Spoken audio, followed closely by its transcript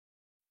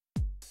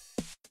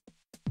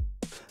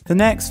The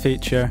next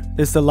feature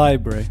is the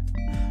library.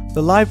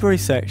 The library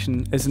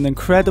section is an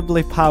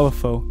incredibly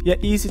powerful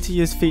yet easy to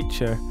use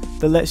feature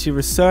that lets you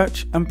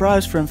research and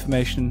browse for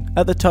information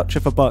at the touch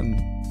of a button.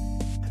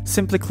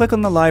 Simply click on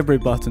the library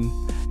button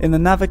in the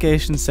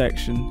navigation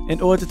section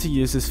in order to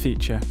use this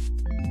feature.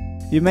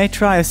 You may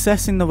try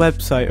assessing the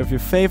website of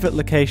your favourite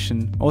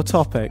location or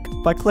topic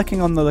by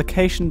clicking on the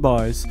location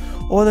bars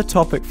or the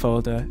topic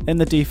folder in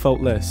the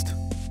default list.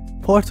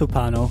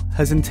 PortalPanel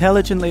has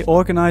intelligently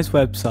organised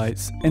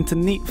websites into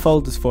neat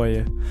folders for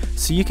you,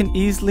 so you can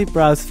easily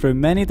browse through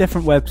many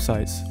different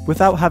websites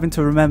without having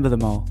to remember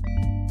them all.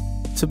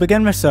 To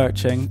begin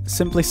researching,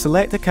 simply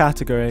select a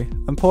category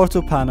and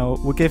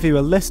PortalPanel will give you a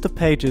list of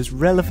pages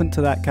relevant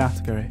to that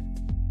category.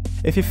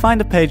 If you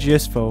find a page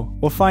useful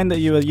or find that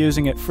you are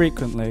using it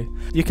frequently,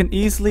 you can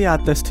easily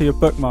add this to your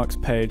bookmarks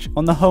page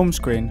on the home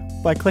screen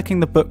by clicking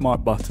the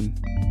bookmark button.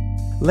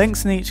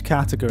 Links in each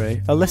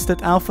category are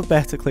listed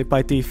alphabetically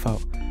by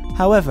default.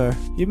 However,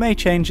 you may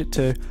change it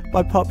to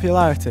by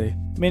popularity,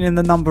 meaning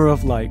the number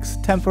of likes,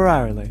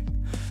 temporarily.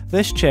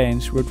 This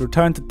change would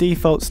return to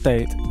default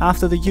state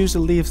after the user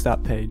leaves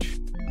that page.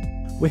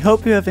 We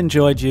hope you have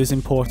enjoyed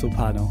using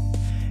PortalPanel.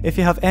 If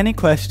you have any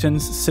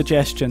questions,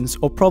 suggestions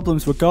or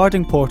problems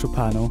regarding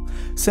PortalPanel,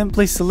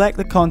 simply select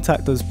the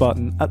Contact Us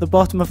button at the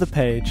bottom of the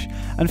page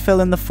and fill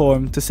in the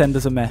form to send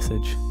us a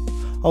message.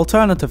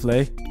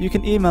 Alternatively, you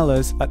can email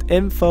us at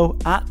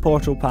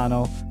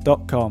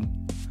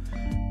info@portalpanel.com.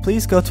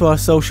 Please go to our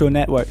social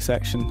network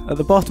section at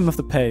the bottom of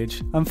the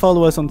page and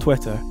follow us on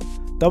Twitter,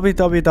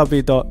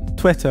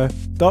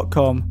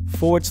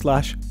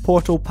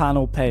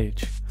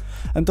 www.twitter.com/portalpanelpage.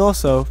 And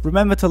also,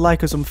 remember to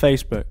like us on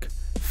Facebook,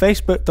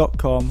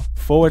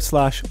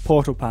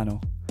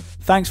 facebook.com/portalpanel.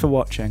 Thanks for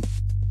watching.